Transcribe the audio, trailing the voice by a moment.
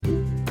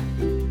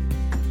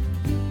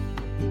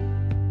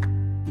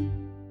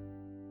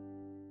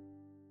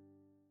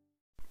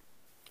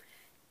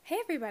Hey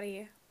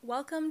everybody!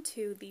 Welcome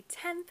to the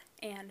 10th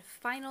and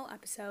final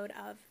episode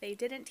of They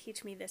Didn't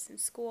Teach Me This in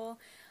School,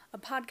 a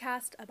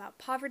podcast about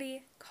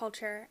poverty,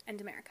 culture,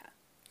 and America.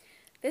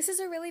 This is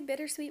a really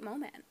bittersweet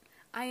moment.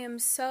 I am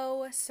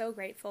so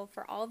grateful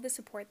for all of the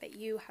support that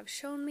you have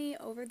shown me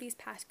over these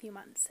past few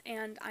months,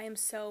 and I am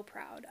so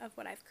proud of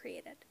what I've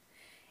created.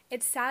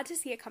 It's sad to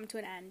see it come to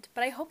an end,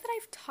 but I hope that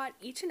I've taught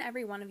each and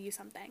every one of you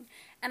something,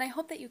 and I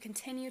hope that you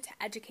continue to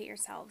educate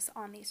yourselves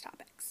on these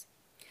topics.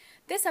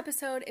 This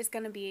episode is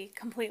going to be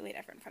completely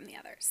different from the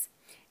others.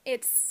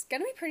 It's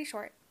going to be pretty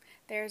short.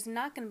 There's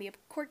not going to be a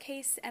court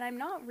case, and I'm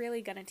not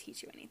really going to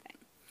teach you anything.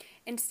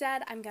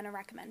 Instead, I'm going to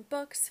recommend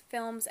books,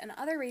 films, and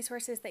other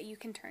resources that you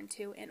can turn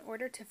to in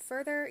order to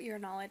further your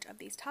knowledge of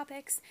these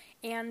topics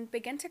and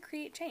begin to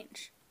create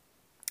change.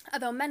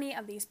 Although many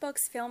of these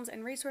books, films,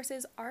 and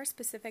resources are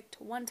specific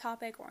to one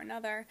topic or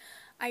another,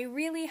 I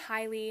really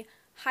highly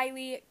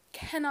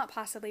cannot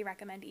possibly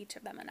recommend each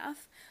of them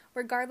enough,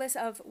 regardless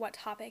of what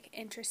topic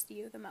interests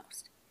you the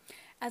most.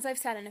 As I've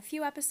said in a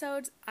few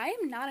episodes, I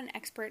am not an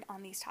expert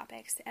on these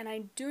topics, and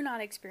I do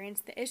not experience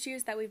the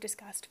issues that we've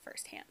discussed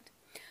firsthand.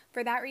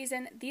 For that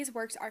reason, these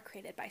works are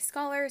created by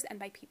scholars and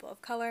by people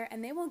of color,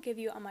 and they will give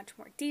you a much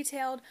more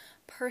detailed,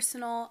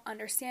 personal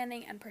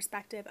understanding and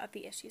perspective of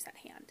the issues at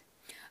hand.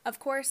 Of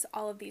course,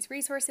 all of these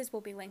resources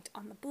will be linked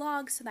on the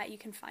blog so that you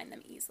can find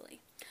them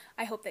easily.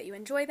 I hope that you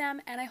enjoy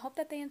them, and I hope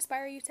that they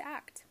inspire you to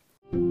act.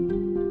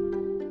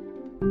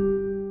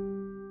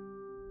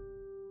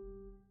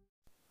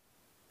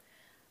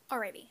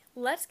 Alrighty,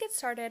 let's get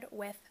started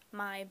with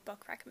my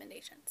book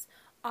recommendations.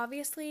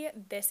 Obviously,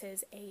 this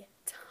is a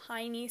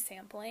tiny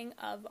sampling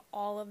of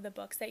all of the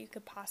books that you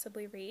could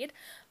possibly read,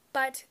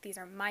 but these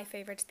are my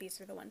favorites.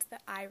 These are the ones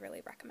that I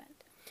really recommend.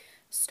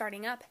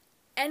 Starting up,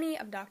 any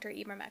of Dr.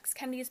 Ibram X.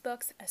 Kendi's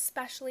books,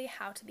 especially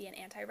How to Be an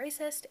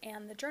Anti-Racist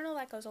and the journal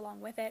that goes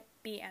along with it,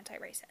 Be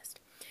Anti-Racist.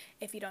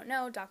 If you don't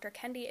know, Dr.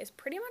 Kendi is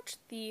pretty much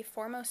the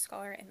foremost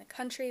scholar in the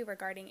country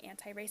regarding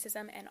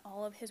anti-racism, and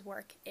all of his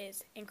work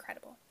is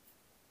incredible.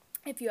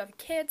 If you have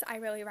kids, I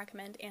really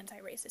recommend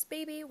Anti-Racist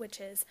Baby, which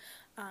is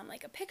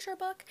like a picture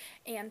book,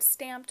 and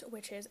Stamped,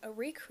 which is a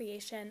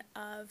recreation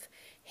of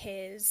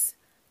his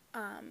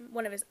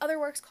one of his other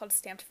works called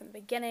Stamped from the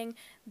Beginning,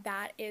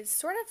 that is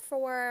sort of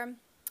for,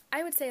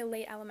 I would say, a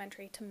late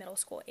elementary to middle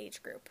school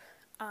age group.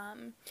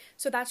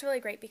 So that's really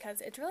great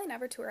because it's really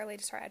never too early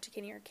to start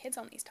educating your kids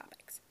on these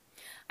topics.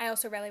 I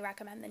also really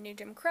recommend The New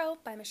Jim Crow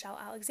by Michelle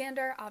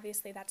Alexander.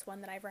 Obviously, that's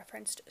one that I've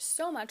referenced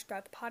so much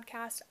throughout the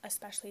podcast,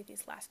 especially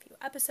these last few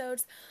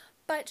episodes,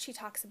 but she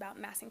talks about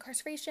mass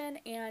incarceration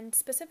and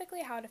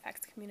specifically how it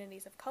affects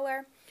communities of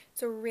color.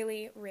 It's a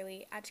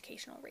really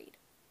educational read.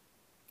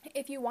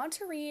 If you want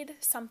to read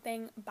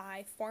something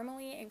by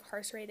formerly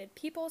incarcerated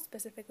people,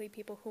 specifically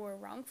people who were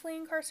wrongfully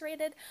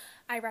incarcerated,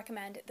 I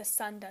recommend The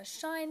Sun Does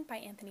Shine by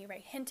Anthony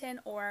Ray Hinton,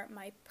 or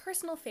my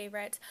personal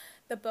favorite,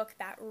 the book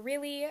that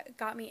really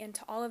got me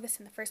into all of this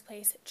in the first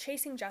place,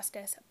 Chasing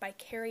Justice by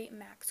Carrie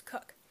Max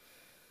Cook.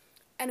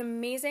 An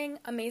amazing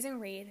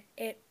read.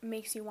 It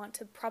makes you want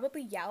to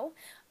probably yell.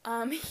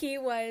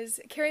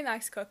 Carrie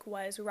Max Cook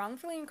was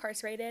wrongfully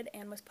incarcerated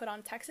and was put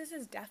on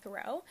Texas's death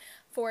row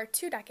for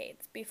 2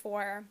 decades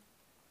before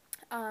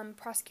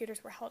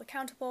prosecutors were held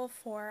accountable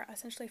for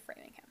essentially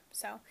framing him.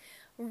 So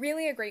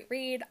really a great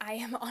read. I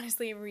am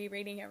honestly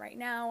rereading it right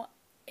now.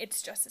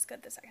 It's just as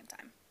good the second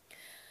time.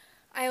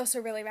 I also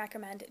really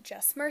recommend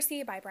Just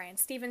Mercy by Bryan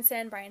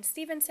Stevenson. Bryan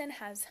Stevenson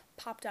has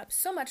popped up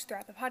so much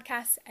throughout the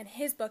podcast, and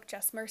his book,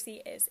 Just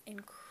Mercy, is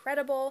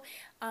incredible.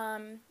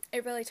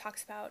 It really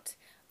talks about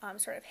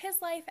sort of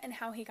his life and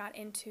how he got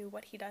into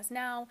what he does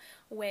now,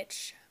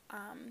 which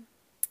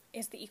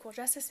is the Equal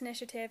Justice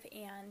Initiative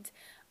and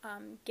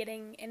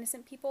getting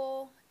innocent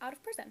people out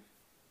of prison.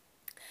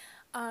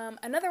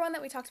 Another one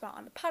that we talked about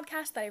on the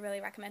podcast that I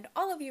really recommend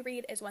all of you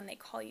read is When They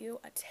Call You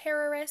a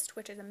Terrorist,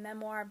 which is a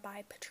memoir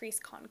by Patrisse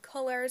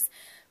Khan-Cullors.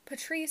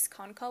 Patrisse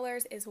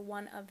Khan-Cullors is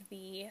one of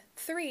the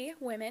 3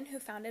 women who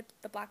founded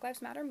the Black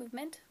Lives Matter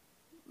movement,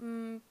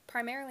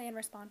 primarily in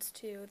response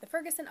to the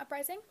Ferguson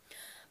uprising.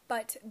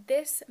 But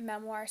this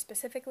memoir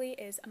specifically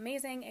is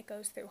amazing. It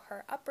goes through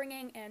her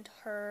upbringing and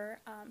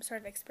her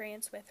sort of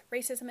experience with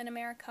racism in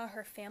America,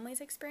 her family's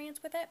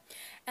experience with it,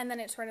 and then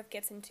it sort of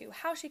gets into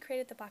how she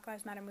created the Black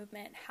Lives Matter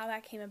movement, how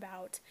that came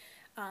about,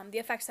 the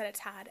effects that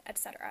it's had,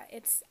 etc.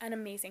 It's an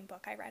amazing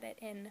book. I read it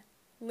in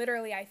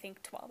literally, I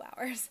think, 12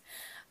 hours.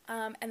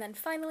 And then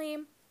finally,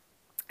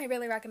 I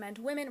really recommend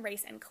Women,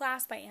 Race, and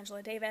Class by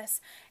Angela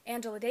Davis.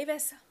 Angela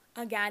Davis,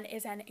 again,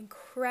 is an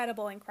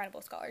incredible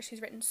scholar.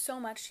 She's written so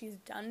much. She's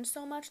done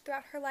so much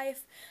throughout her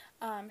life.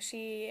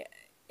 She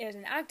is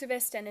an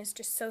activist and is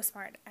just so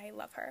smart. I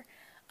love her.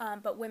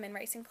 But Women,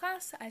 Race, and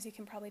Class, as you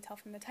can probably tell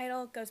from the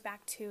title, goes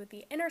back to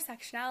the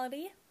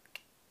intersectionality,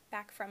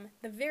 back from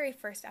the very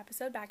first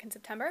episode back in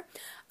September,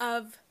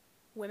 of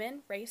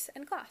women, race,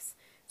 and class.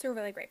 It's a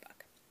really great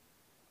book.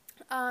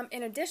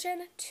 In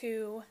addition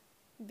to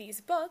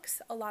these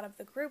books, a lot of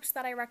the groups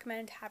that I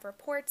recommend have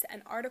reports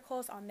and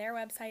articles on their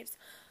websites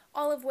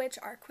all of which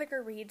are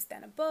quicker reads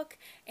than a book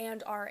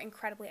and are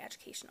incredibly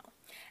educational.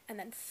 And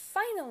then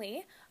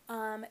finally,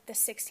 the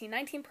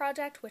 1619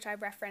 Project, which I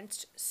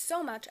referenced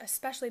so much,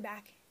 especially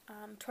back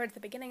towards the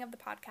beginning of the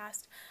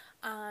podcast,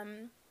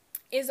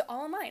 is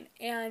all mine.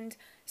 And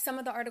some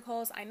of the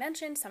articles I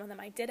mentioned, some of them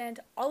I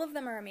didn't. All of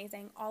them are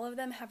amazing. All of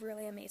them have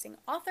really amazing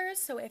authors.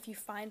 So if you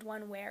find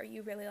one where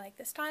you really like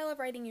the style of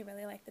writing, you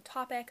really like the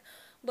topic,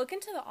 look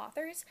into the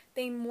authors.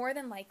 They more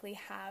than likely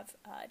have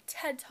a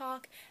TED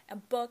Talk, a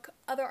book,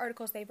 other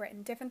articles they've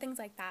written, different things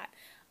like that.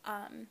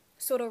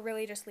 So it'll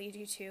really just lead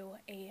you to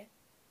a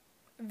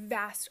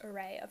vast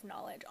array of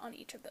knowledge on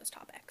each of those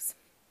topics.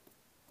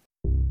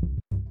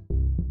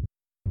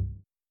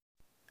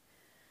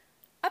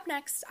 Up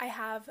next, I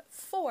have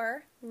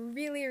 4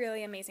 really,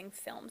 really amazing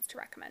films to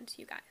recommend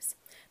to you guys.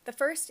 The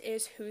first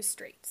is Whose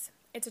Streets.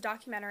 It's a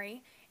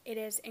documentary. It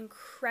is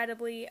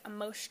incredibly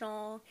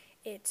emotional.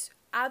 It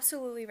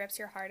absolutely rips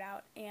your heart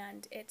out,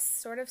 and it's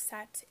sort of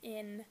set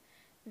in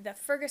the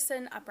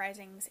Ferguson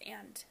uprisings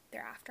and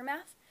their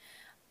aftermath.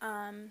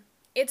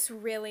 It's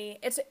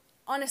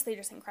honestly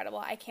just incredible.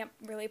 I can't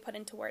really put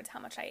into words how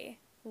much I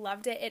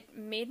loved it. It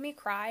made me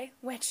cry,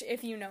 which,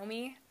 if you know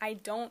me, I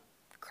don't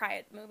cry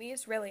at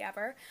movies, really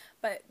ever,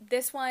 but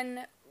this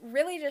one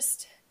really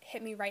just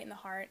hit me right in the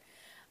heart.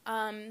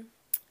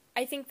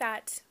 I think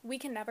that we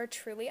can never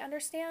truly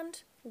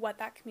understand what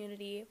that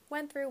community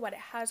went through, what it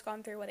has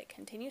gone through, what it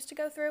continues to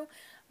go through,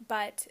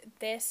 but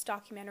this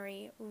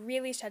documentary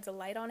really sheds a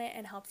light on it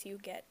and helps you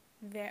get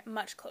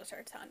much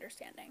closer to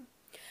understanding.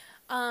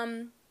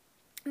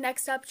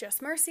 Next up,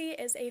 Just Mercy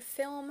is a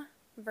film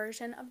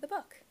version of the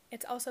book.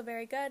 It's also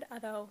very good,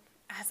 although,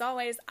 as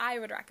always, I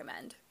would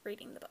recommend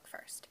reading the book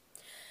first.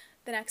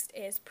 The next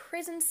is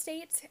Prison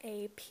State,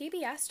 a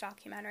PBS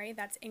documentary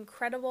that's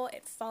incredible.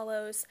 It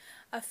follows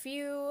a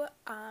few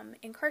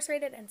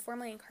incarcerated and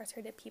formerly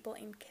incarcerated people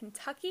in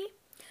Kentucky.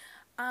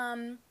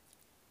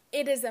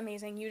 It is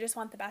amazing. You just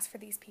want the best for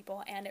these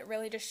people, and it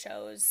really just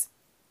shows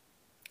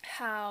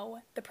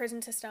how the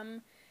prison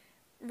system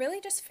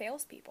really just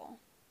fails people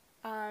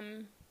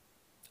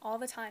all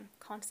the time,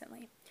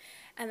 constantly.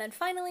 And then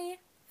finally,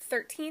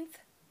 13th,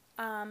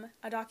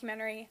 a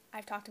documentary.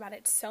 I've talked about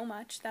it so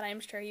much that I'm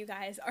sure you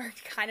guys are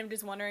kind of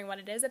just wondering what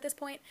it is at this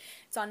point.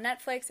 It's on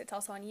Netflix. It's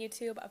also on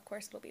YouTube. Of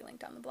course, it'll be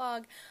linked on the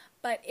blog.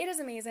 But it is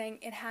amazing.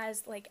 It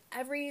has like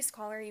every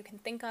scholar you can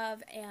think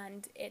of,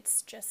 and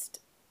it's just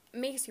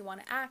makes you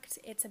want to act.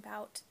 It's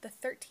about the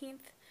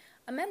 13th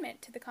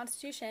Amendment to the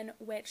Constitution,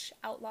 which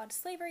outlawed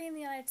slavery in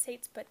the United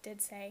States, but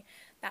did say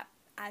that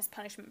as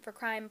punishment for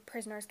crime,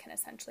 prisoners can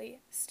essentially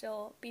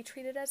still be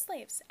treated as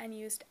slaves and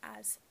used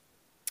as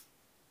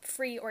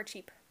free or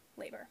cheap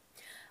labor.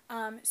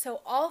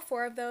 So all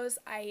 4 of those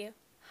I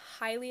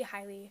highly,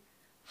 highly,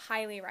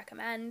 highly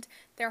recommend.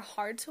 They're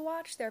hard to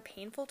watch, they're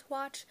painful to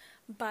watch,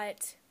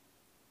 but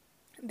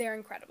they're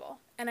incredible,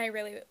 and I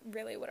really,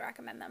 really would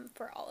recommend them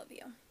for all of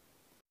you.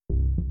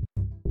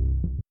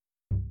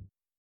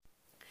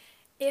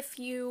 If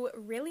you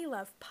really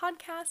love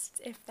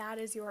podcasts, if that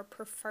is your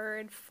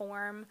preferred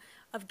form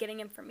of getting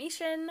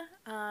information,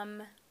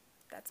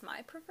 that's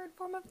my preferred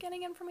form of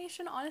getting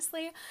information,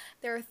 honestly.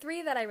 There are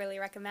 3 that I really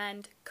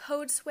recommend.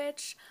 Code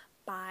Switch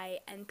by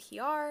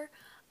NPR.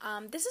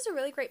 This is a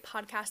really great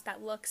podcast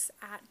that looks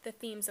at the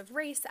themes of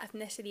race,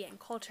 ethnicity, and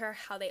culture,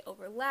 how they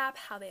overlap,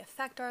 how they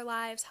affect our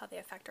lives, how they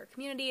affect our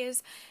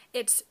communities.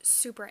 It's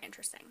super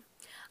interesting.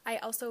 I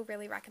also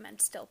really recommend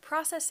Still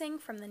Processing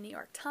from the New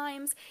York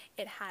Times.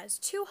 It has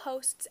 2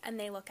 hosts, and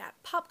they look at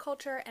pop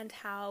culture and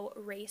how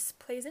race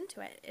plays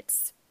into it.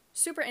 It's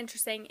super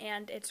interesting,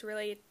 and it's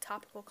really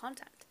topical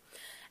content.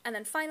 And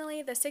then finally,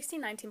 the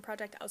 1619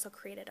 Project also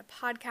created a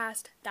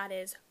podcast that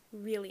is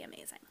really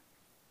amazing.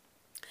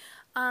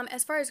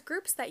 As far as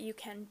groups that you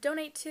can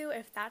donate to,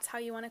 if that's how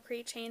you want to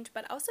create change,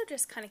 but also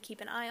just kind of keep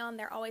an eye on,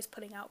 they're always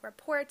putting out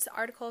reports,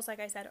 articles, like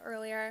I said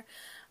earlier,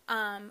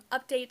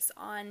 updates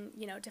on,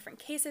 different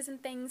cases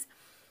and things.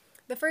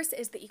 The first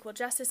is the Equal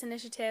Justice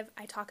Initiative.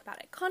 I talk about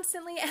it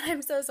constantly, and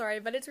I'm so sorry,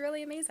 but it's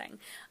really amazing.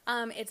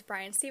 It's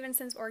Bryan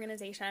Stevenson's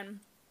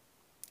organization.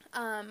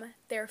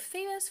 They're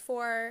famous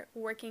for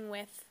working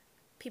with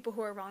people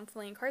who are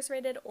wrongfully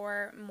incarcerated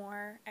or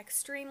more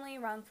extremely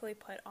wrongfully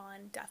put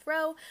on death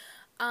row,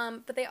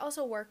 but they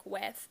also work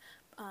with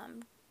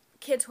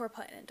kids who are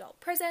put in adult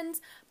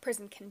prisons,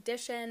 prison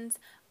conditions,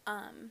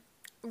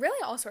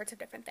 really all sorts of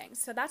different things.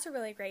 So that's a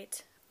really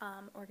great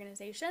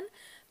organization.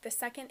 The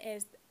second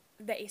is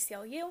the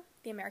ACLU,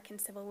 the American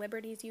Civil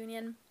Liberties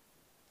Union.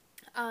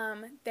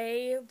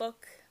 They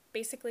look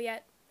basically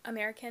at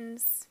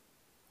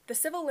the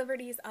civil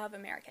liberties of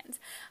Americans.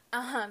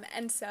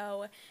 And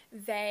so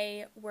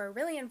they were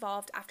really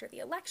involved after the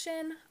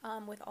election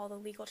with all the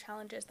legal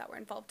challenges that were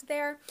involved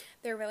there.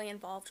 They're really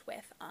involved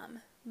with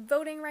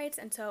voting rights,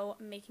 and so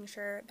making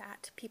sure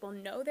that people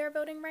know their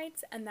voting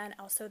rights, and then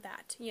also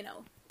that,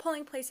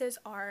 polling places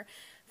are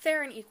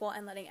fair and equal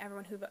and letting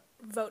everyone who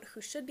vote who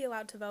should be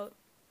allowed to vote.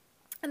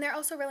 And they're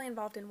also really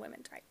involved in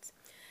women's rights.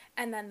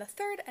 And then the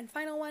third and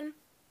final one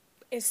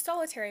is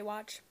Solitary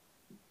Watch.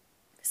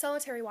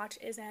 Solitary Watch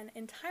is an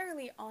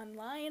entirely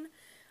online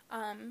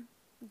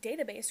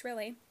database,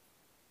 really,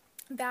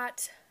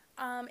 that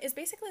is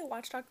basically a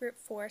watchdog group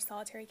for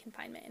solitary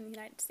confinement in the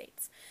United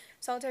States.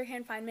 Solitary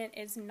confinement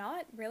is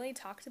not really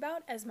talked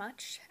about as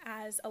much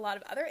as a lot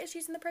of other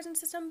issues in the prison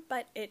system,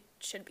 but it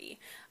should be.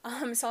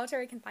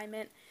 Solitary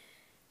confinement,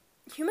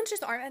 humans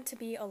just aren't meant to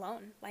be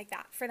alone like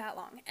that for that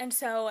long. And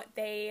so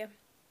they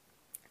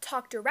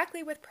talk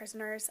directly with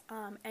prisoners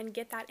and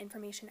get that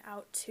information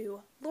out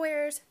to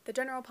lawyers, the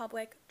general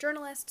public,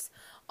 journalists,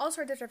 all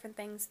sorts of different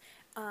things.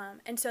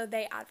 And so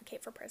they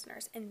advocate for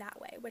prisoners in that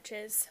way, which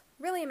is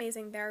really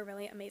amazing. They're a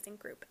really amazing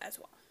group as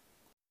well.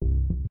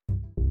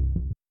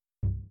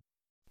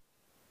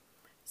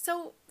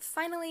 So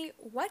finally,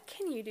 what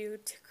can you do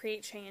to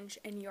create change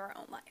in your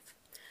own life?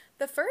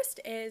 The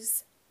first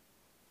is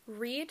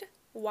read,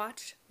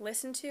 watch,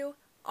 listen to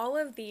all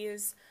of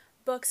these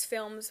books,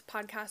 films,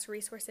 podcasts,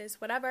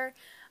 resources, whatever.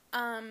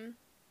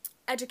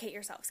 Educate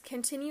yourselves.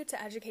 Continue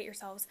to educate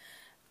yourselves.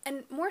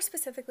 And more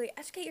specifically,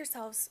 educate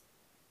yourselves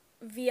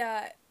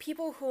via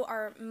people who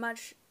are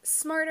much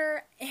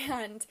smarter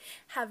and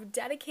have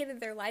dedicated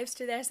their lives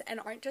to this and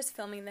aren't just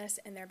filming this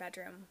in their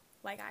bedroom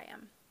like I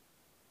am.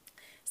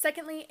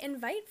 Secondly,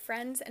 invite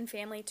friends and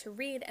family to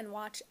read and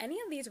watch any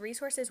of these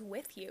resources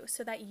with you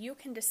so that you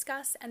can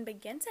discuss and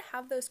begin to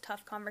have those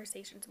tough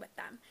conversations with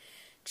them.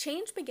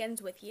 Change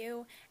begins with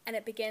you, and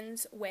it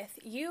begins with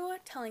you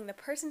telling the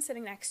person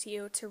sitting next to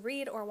you to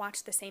read or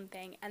watch the same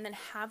thing and then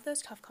have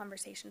those tough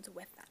conversations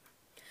with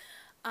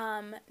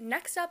them.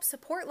 Next up,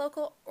 support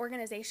local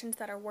organizations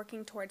that are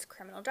working towards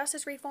criminal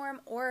justice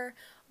reform or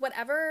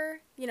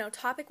whatever,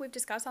 topic we've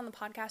discussed on the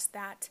podcast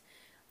that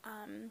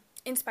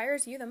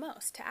inspires you the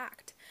most to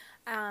act.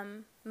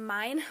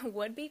 Mine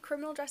would be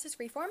criminal justice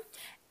reform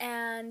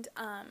and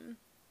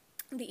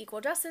the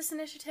Equal Justice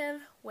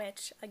Initiative,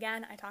 which,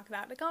 again, I talk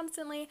about it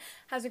constantly,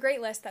 has a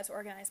great list that's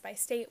organized by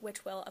state,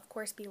 which will, of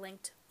course, be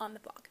linked on the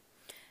blog.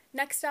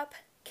 Next up,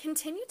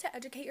 continue to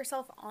educate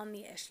yourself on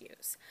the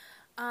issues.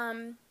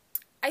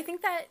 I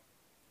think that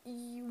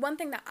one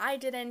thing that I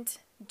didn't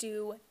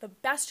do the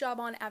best job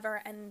on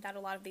ever, and that a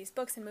lot of these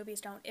books and movies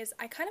don't, is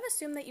I kind of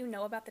assume that you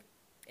know about the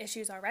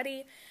issues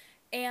already,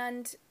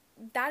 and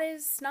that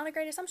is not a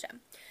great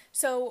assumption.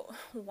 So,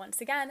 once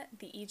again,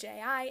 the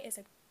EJI is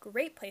a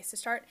great place to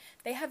start.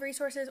 They have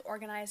resources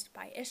organized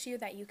by issue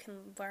that you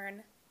can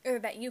learn or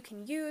that you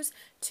can use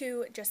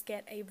to just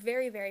get a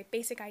very, very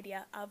basic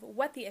idea of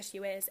what the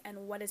issue is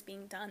and what is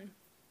being done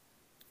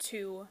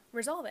to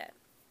resolve it.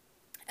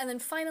 And then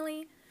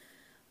finally,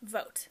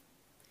 vote.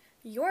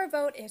 Your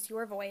vote is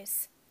your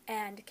voice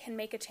and can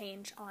make a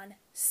change on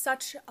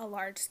such a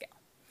large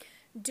scale.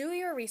 Do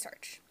your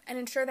research and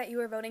ensure that you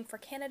are voting for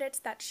candidates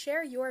that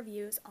share your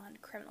views on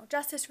criminal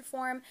justice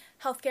reform,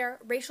 healthcare,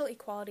 racial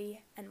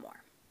equality, and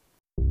more.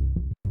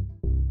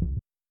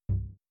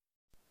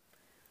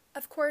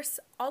 Of course,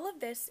 all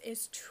of this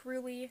is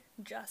truly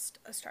just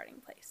a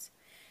starting place.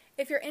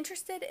 If you're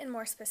interested in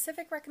more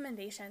specific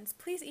recommendations,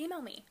 please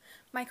email me.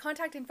 My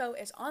contact info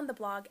is on the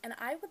blog, and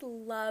I would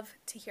love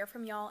to hear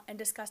from y'all and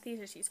discuss these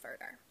issues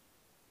further.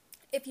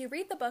 If you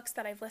read the books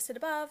that I've listed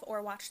above,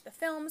 or watch the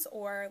films,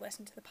 or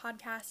listen to the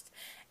podcast,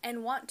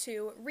 and want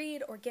to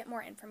read or get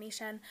more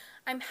information,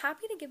 I'm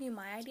happy to give you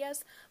my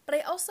ideas, but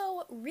I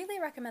also really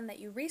recommend that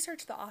you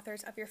research the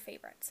authors of your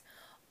favorites.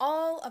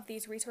 All of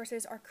these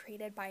resources are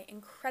created by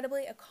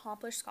incredibly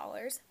accomplished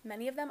scholars.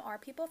 Many of them are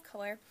people of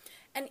color,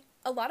 and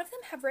a lot of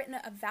them have written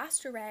a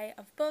vast array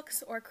of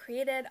books or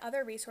created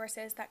other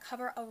resources that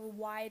cover a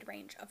wide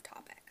range of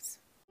topics.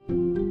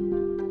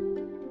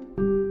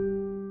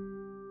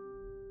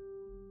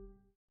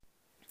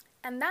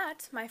 And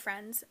that, my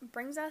friends,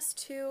 brings us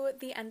to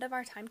the end of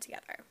our time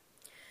together.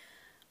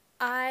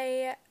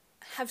 I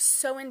have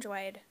so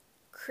enjoyed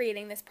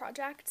creating this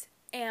project,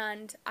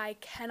 and I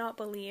cannot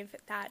believe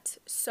that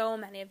so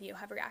many of you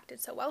have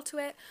reacted so well to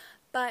it,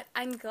 but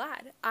I'm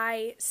glad.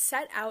 I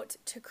set out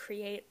to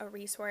create a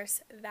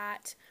resource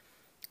that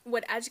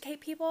would educate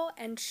people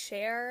and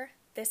share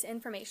this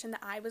information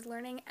that I was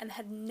learning and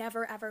had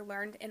never ever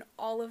learned in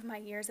all of my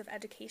years of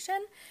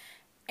education,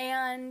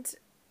 and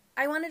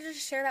I wanted to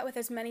share that with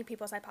as many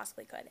people as I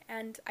possibly could,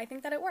 and I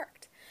think that it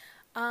worked.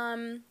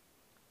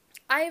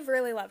 I've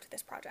really loved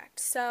this project,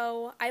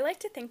 so I like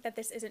to think that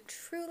this isn't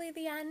truly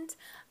the end.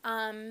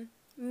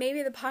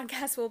 Maybe the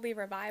podcast will be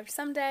revived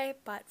someday,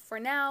 but for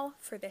now,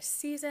 for this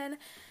season,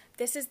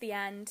 this is the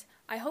end.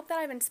 I hope that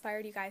I've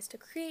inspired you guys to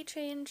create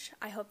change.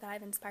 I hope that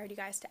I've inspired you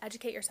guys to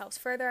educate yourselves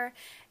further,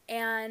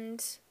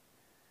 and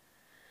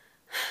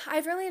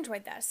I've really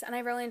enjoyed this, and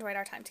I've really enjoyed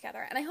our time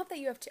together, and I hope that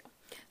you have too.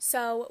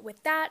 So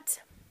with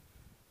that,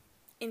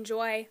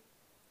 enjoy,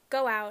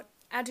 go out,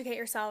 educate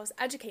yourselves,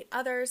 educate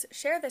others,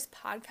 share this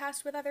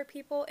podcast with other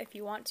people if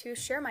you want to,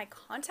 share my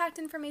contact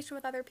information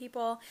with other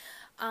people.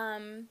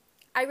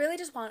 I really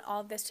just want all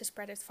of this to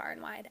spread as far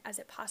and wide as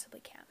it possibly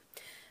can.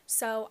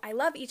 So I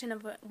love each and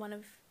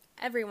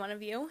every one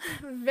of you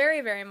very,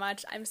 very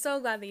much. I'm so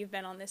glad that you've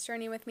been on this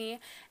journey with me,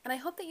 and I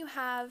hope that you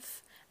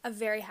have a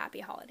very happy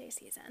holiday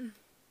season.